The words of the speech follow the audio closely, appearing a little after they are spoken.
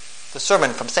The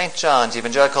sermon from St. John's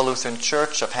Evangelical Lutheran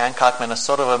Church of Hancock,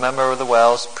 Minnesota, a member of the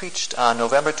Wells, preached on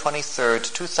November 23,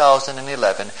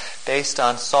 2011, based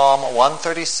on Psalm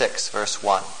 136, verse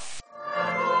 1.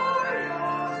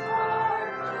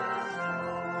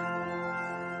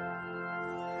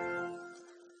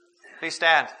 Please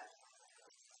stand.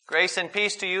 Grace and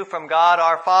peace to you from God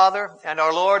our Father and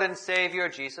our Lord and Savior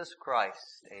Jesus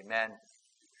Christ. Amen.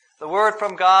 The word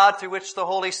from God through which the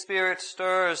Holy Spirit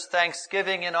stirs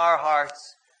thanksgiving in our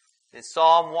hearts is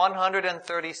Psalm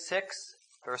 136,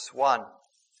 verse 1.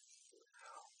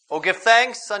 O give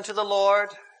thanks unto the Lord,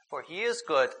 for he is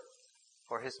good,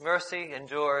 for his mercy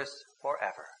endures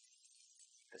forever.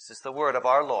 This is the word of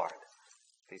our Lord.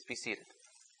 Please be seated.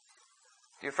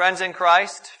 Dear friends in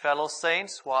Christ, fellow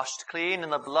saints, washed clean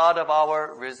in the blood of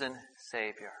our risen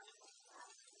Savior.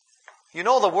 You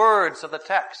know the words of the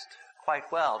text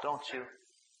quite well, don't you?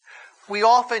 We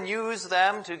often use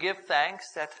them to give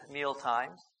thanks at meal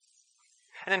times.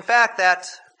 And in fact, that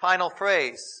final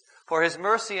phrase, for his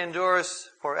mercy endures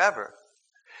forever,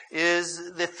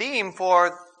 is the theme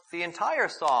for the entire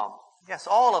psalm. Yes,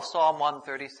 all of Psalm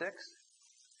 136.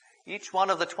 Each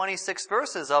one of the 26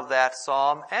 verses of that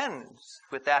psalm ends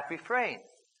with that refrain,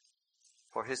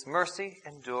 for his mercy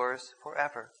endures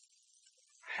forever.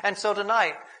 And so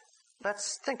tonight,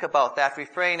 let's think about that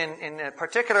refrain, in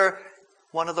particular,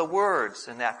 one of the words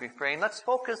in that refrain. Let's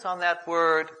focus on that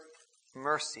word,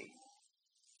 mercy.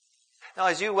 Now,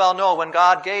 as you well know, when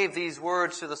God gave these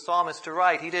words to the psalmist to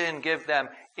write, he didn't give them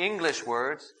English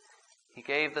words. He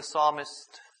gave the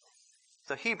psalmist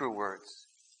the Hebrew words.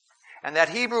 And that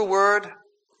Hebrew word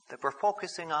that we're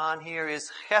focusing on here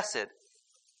is chesed.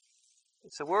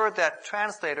 It's a word that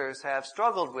translators have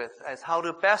struggled with as how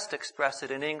to best express it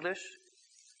in English.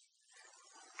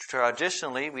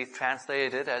 Traditionally, we've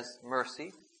translated it as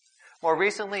mercy. More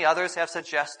recently, others have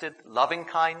suggested loving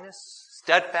kindness,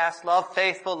 steadfast love,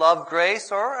 faithful love,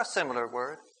 grace, or a similar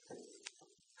word.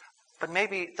 But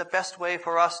maybe the best way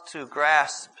for us to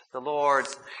grasp the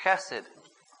Lord's chesed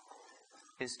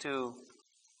is to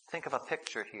think of a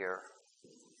picture here.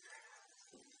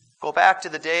 Go back to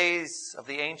the days of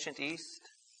the ancient East,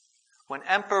 when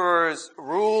emperors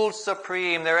ruled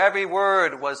supreme. Their every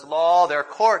word was law. Their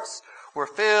courts were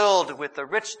filled with the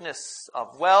richness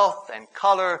of wealth and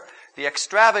color, the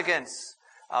extravagance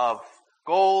of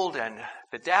gold and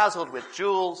bedazzled with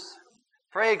jewels.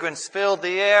 Fragrance filled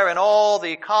the air, and all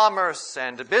the commerce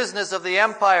and business of the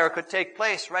empire could take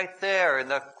place right there in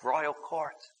the royal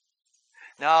court.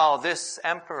 Now this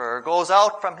emperor goes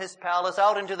out from his palace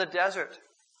out into the desert.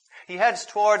 He heads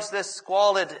towards this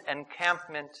squalid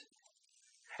encampment.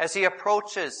 As he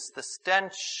approaches, the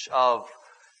stench of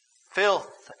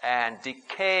filth and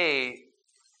decay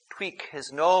tweak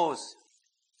his nose.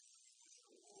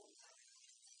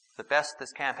 The best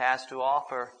this camp has to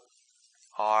offer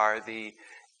are the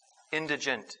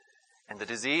indigent and the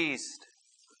diseased.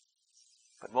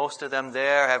 But most of them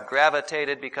there have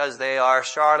gravitated because they are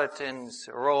charlatans,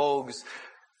 rogues,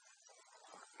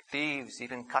 thieves,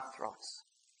 even cutthroats.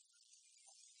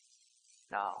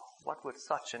 Now, what would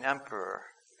such an emperor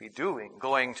be doing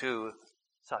going to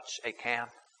such a camp?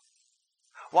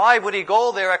 Why would he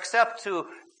go there except to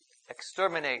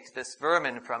exterminate this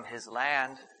vermin from his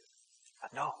land?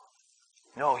 But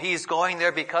no, he's going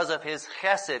there because of his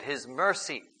chesed, his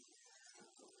mercy.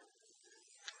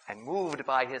 And moved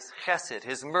by his chesed,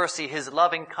 his mercy, his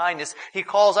loving kindness, he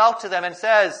calls out to them and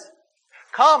says,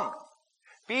 "Come,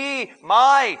 be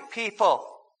my people.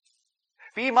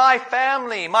 Be my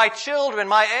family, my children,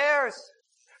 my heirs.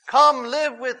 Come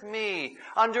live with me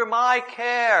under my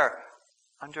care,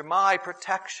 under my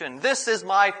protection. This is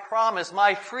my promise,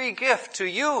 my free gift to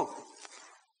you."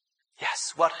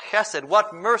 Yes, what chesed,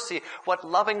 what mercy, what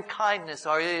loving kindness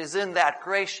is in that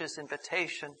gracious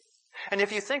invitation. And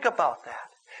if you think about that,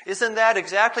 isn't that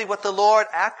exactly what the Lord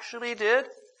actually did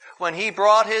when he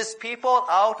brought his people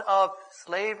out of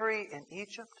slavery in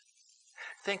Egypt?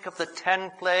 Think of the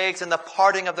 10 plagues and the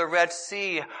parting of the Red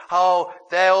Sea, how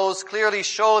those clearly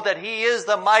show that he is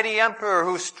the mighty emperor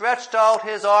who stretched out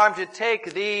his arm to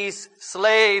take these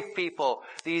slave people,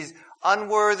 these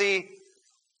unworthy,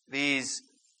 these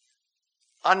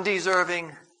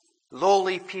undeserving,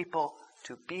 lowly people,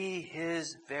 to be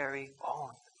his very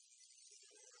own.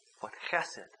 What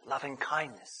chesed, loving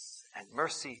kindness, and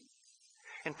mercy.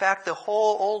 In fact, the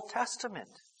whole Old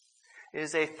Testament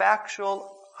is a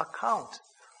factual account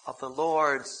of the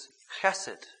Lord's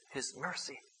chesed, his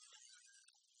mercy.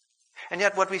 And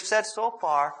yet what we've said so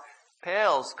far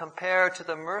pales compared to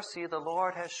the mercy the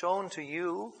Lord has shown to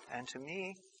you and to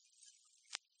me.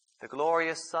 The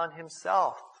glorious Son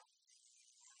himself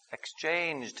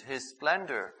exchanged his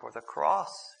splendor for the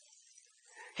cross.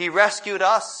 He rescued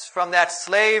us from that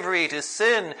slavery to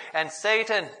sin and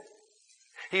Satan.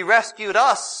 He rescued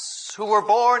us who were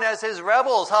born as his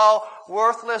rebels, how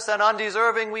worthless and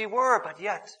undeserving we were, but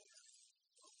yet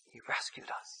he rescued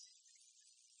us.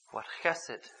 What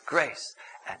chesed, grace,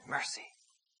 and mercy.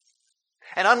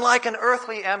 And unlike an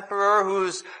earthly emperor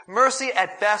whose mercy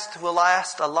at best will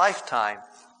last a lifetime,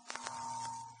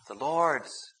 the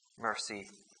Lord's mercy,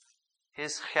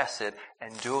 his chesed,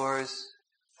 endures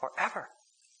forever.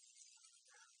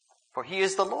 For he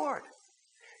is the Lord.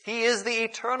 He is the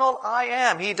eternal I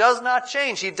am. He does not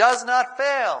change. He does not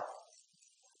fail.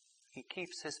 He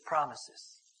keeps his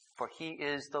promises, for he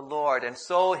is the Lord, and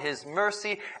so his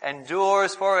mercy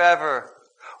endures forever.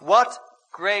 What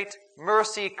great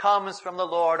mercy comes from the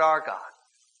Lord our God.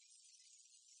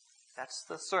 That's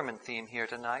the sermon theme here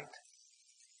tonight.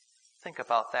 Think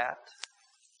about that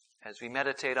as we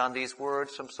meditate on these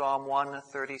words from Psalm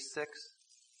 136.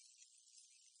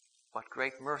 What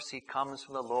great mercy comes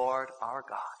from the Lord our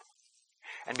God.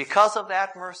 And because of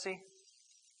that mercy,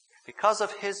 because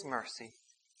of his mercy,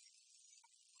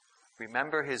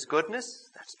 remember his goodness,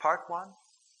 that's part 1,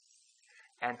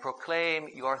 and proclaim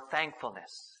your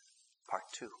thankfulness, part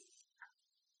 2.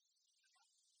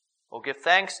 Oh, give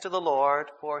thanks to the Lord,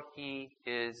 for he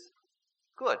is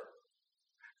good.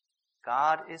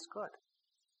 God is good.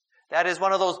 That is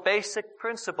one of those basic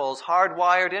principles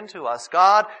hardwired into us.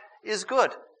 God is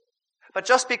good. But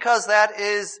just because that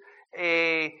is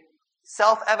a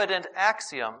self-evident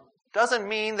axiom doesn't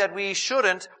mean that we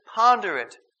shouldn't ponder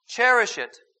it, cherish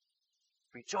it,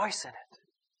 rejoice in it.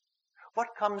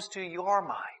 What comes to your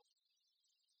mind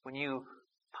when you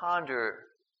ponder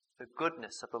the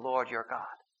goodness of the Lord your God?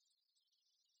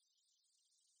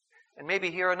 And maybe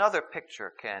here another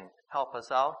picture can help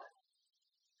us out.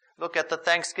 Look at the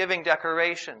Thanksgiving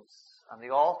decorations on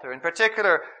the altar. In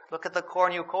particular, look at the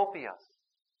cornucopias.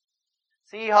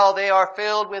 See how they are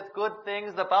filled with good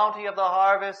things, the bounty of the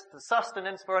harvest, the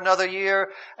sustenance for another year,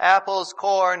 apples,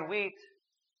 corn, wheat.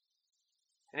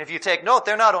 And if you take note,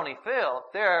 they're not only filled,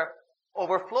 they're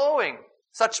overflowing.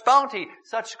 Such bounty,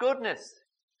 such goodness.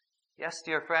 Yes,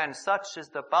 dear friends, such is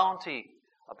the bounty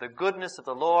of the goodness of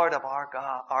the Lord of our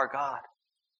God.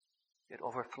 It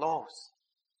overflows.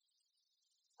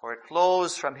 For it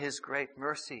flows from his great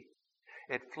mercy.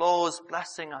 It flows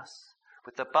blessing us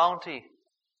with the bounty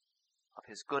of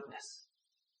his goodness.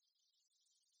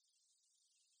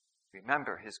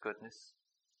 Remember his goodness,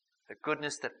 the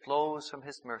goodness that flows from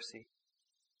his mercy.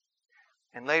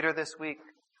 And later this week,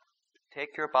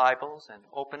 take your Bibles and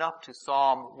open up to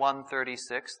Psalm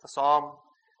 136, the psalm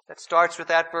that starts with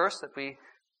that verse that we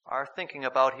are thinking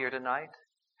about here tonight.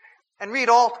 And read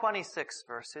all 26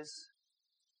 verses.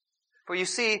 For you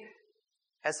see,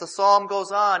 as the psalm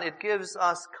goes on, it gives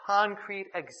us concrete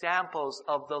examples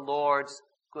of the Lord's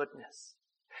goodness.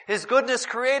 His goodness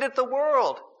created the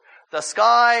world, the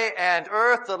sky and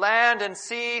earth, the land and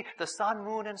sea, the sun,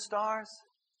 moon, and stars.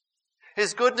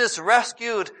 His goodness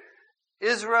rescued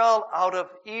Israel out of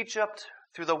Egypt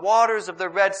through the waters of the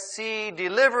Red Sea,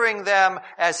 delivering them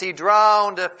as he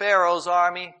drowned Pharaoh's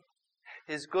army.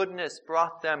 His goodness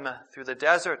brought them through the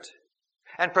desert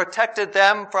and protected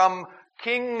them from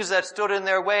kings that stood in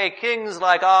their way, kings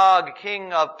like Og,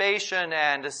 king of Bashan,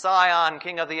 and Sihon,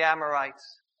 king of the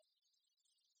Amorites.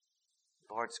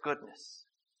 Lord's goodness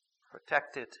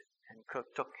protected and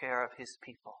took care of his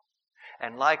people.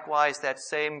 And likewise, that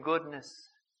same goodness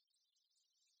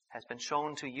has been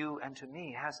shown to you and to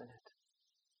me, hasn't it?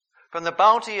 From the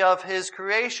bounty of his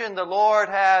creation, the Lord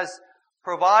has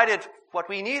provided what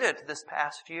we needed this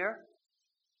past year.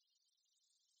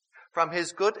 From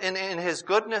his in his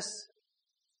goodness,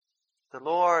 the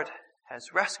Lord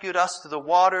has rescued us through the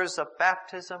waters of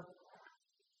baptism,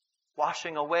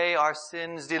 washing away our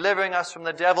sins, delivering us from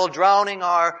the devil, drowning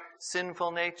our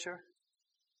sinful nature.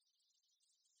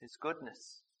 His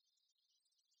goodness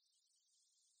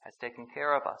has taken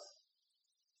care of us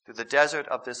through the desert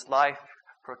of this life,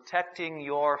 protecting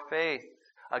your faith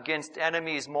against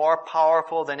enemies more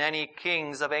powerful than any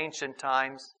kings of ancient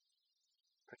times,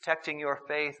 protecting your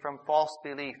faith from false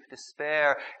belief,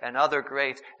 despair, and other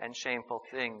great and shameful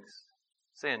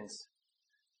sins.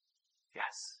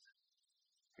 Yes,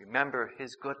 remember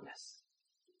his goodness.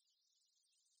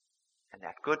 And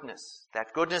that goodness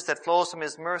that flows from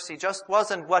his mercy just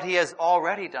wasn't what he has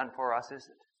already done for us, is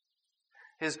it?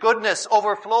 His goodness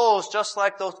overflows just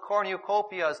like those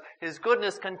cornucopias. His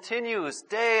goodness continues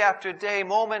day after day,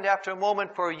 moment after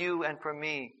moment for you and for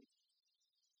me.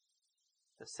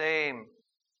 The same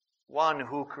one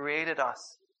who created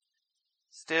us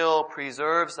still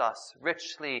preserves us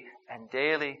richly and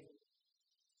daily.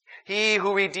 He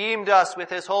who redeemed us with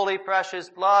his holy precious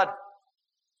blood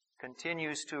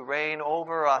continues to reign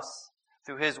over us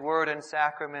through his word and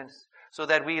sacraments, so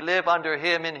that we live under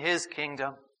him in his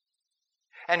kingdom.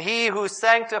 And he who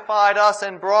sanctified us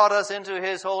and brought us into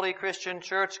his holy Christian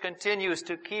church continues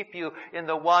to keep you in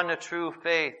the one true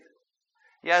faith.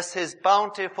 Yes, his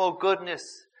bountiful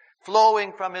goodness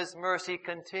flowing from his mercy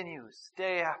continues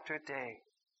day after day.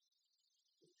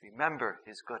 Remember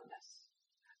his goodness,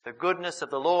 the goodness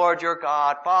of the Lord your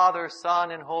God, Father,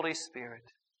 Son, and Holy Spirit.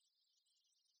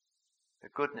 The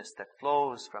goodness that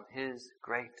flows from his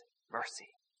great mercy.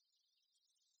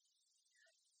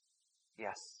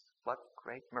 Yes, what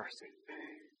great mercy.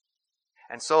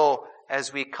 And so,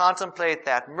 as we contemplate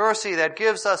that mercy that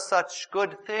gives us such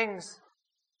good things,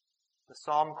 the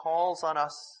psalm calls on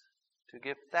us to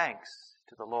give thanks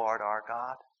to the Lord our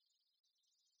God.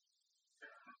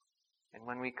 And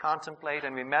when we contemplate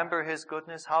and remember his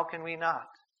goodness, how can we not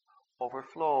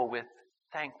overflow with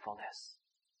thankfulness?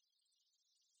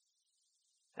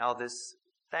 Now, this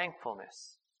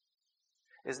thankfulness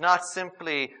is not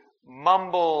simply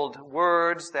mumbled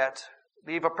words that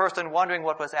leave a person wondering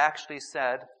what was actually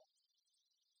said.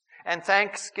 And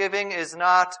thanksgiving is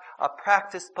not a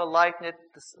practiced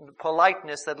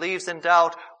politeness that leaves in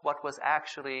doubt what was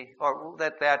actually, or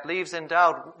that leaves in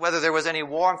doubt whether there was any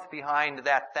warmth behind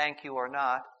that thank you or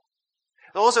not.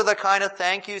 Those are the kind of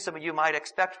thank yous that you might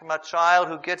expect from a child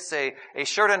who gets a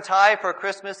shirt and tie for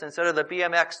Christmas instead of the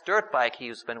BMX dirt bike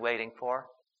he's been waiting for.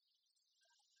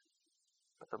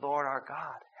 But the Lord our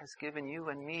God has given you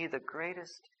and me the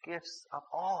greatest gifts of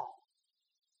all.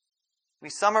 We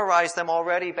summarized them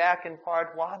already back in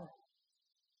part 1.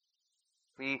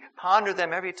 We ponder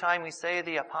them every time we say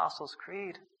the Apostles'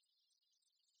 Creed.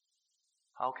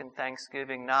 How can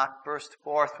thanksgiving not burst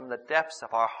forth from the depths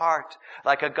of our heart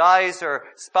like a geyser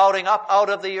spouting up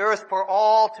out of the earth for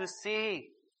all to see?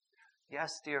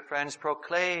 Yes, dear friends,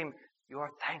 proclaim your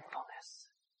thankfulness.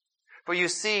 For you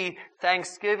see,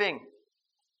 thanksgiving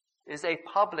is a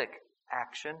public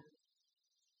action.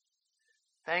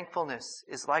 Thankfulness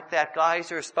is like that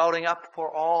geyser spouting up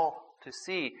for all to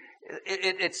see.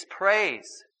 It's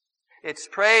praise. It's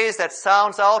praise that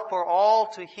sounds out for all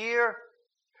to hear,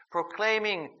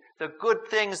 proclaiming the good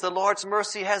things the Lord's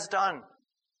mercy has done.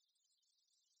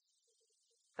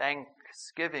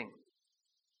 Thanksgiving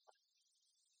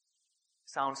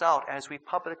sounds out as we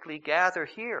publicly gather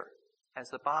here as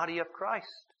the body of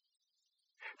Christ.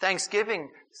 Thanksgiving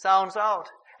sounds out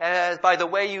as by the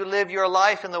way you live your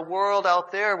life in the world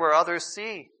out there where others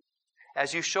see,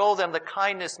 as you show them the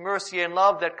kindness, mercy, and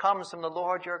love that comes from the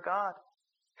Lord your God.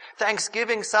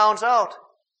 Thanksgiving sounds out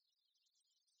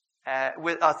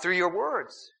through your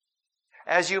words,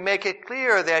 as you make it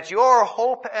clear that your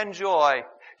hope and joy,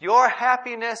 your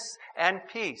happiness and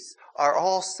peace are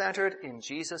all centered in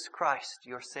Jesus Christ,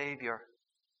 your Savior.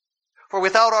 For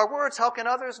without our words, how can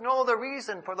others know the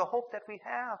reason for the hope that we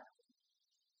have?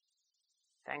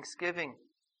 Thanksgiving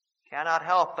cannot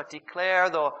help but declare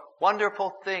the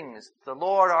wonderful things the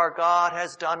Lord our God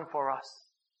has done for us.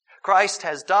 Christ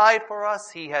has died for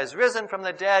us, he has risen from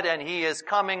the dead, and he is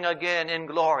coming again in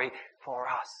glory for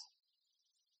us.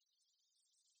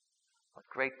 What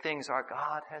great things our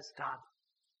God has done.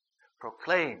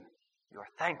 Proclaim your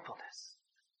thankfulness.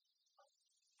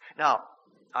 Now,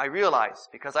 I realize,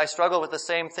 because I struggle with the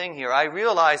same thing here, I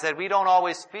realize that we don't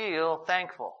always feel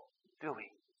thankful, do we?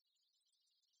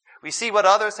 We see what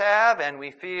others have and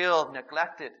we feel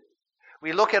neglected.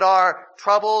 We look at our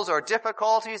troubles or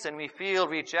difficulties and we feel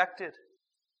rejected.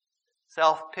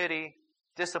 Self-pity,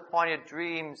 disappointed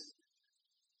dreams,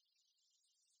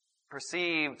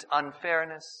 perceived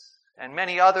unfairness, and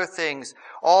many other things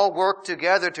all work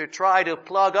together to try to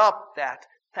plug up that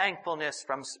thankfulness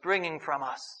from springing from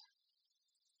us.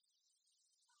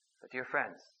 But dear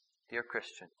friends, dear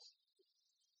Christians,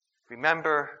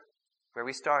 remember where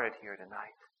we started here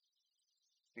tonight.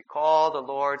 Recall the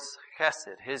Lord's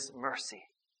chesed, his mercy.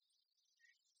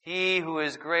 He who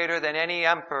is greater than any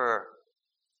emperor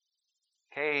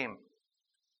came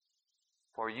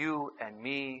for you and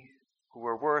me, who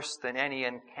were worse than any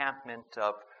encampment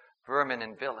of vermin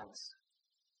and villains.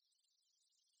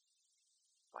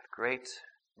 What great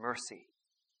mercy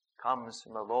comes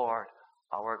from the Lord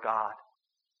our God.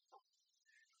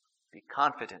 Be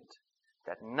confident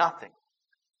that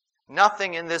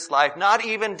nothing in this life, not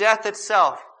even death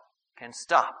itself, can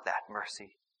stop that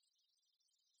mercy.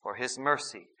 For his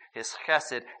mercy, his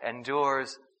chesed,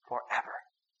 endures forever.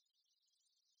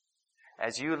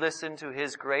 As you listen to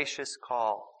his gracious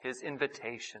call, his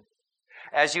invitation,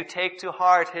 as you take to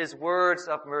heart His words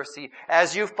of mercy,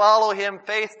 as you follow Him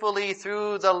faithfully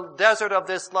through the desert of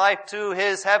this life to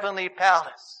His heavenly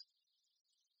palace.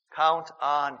 Count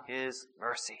on His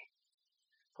mercy,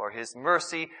 for His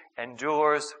mercy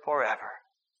endures forever.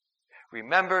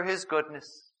 Remember His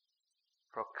goodness.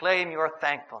 Proclaim your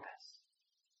thankfulness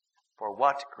for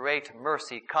what great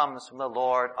mercy comes from the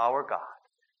Lord our God.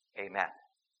 Amen.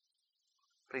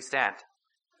 Please stand.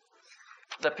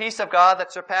 The peace of God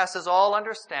that surpasses all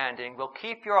understanding will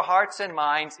keep your hearts and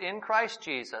minds in Christ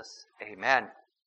Jesus. Amen.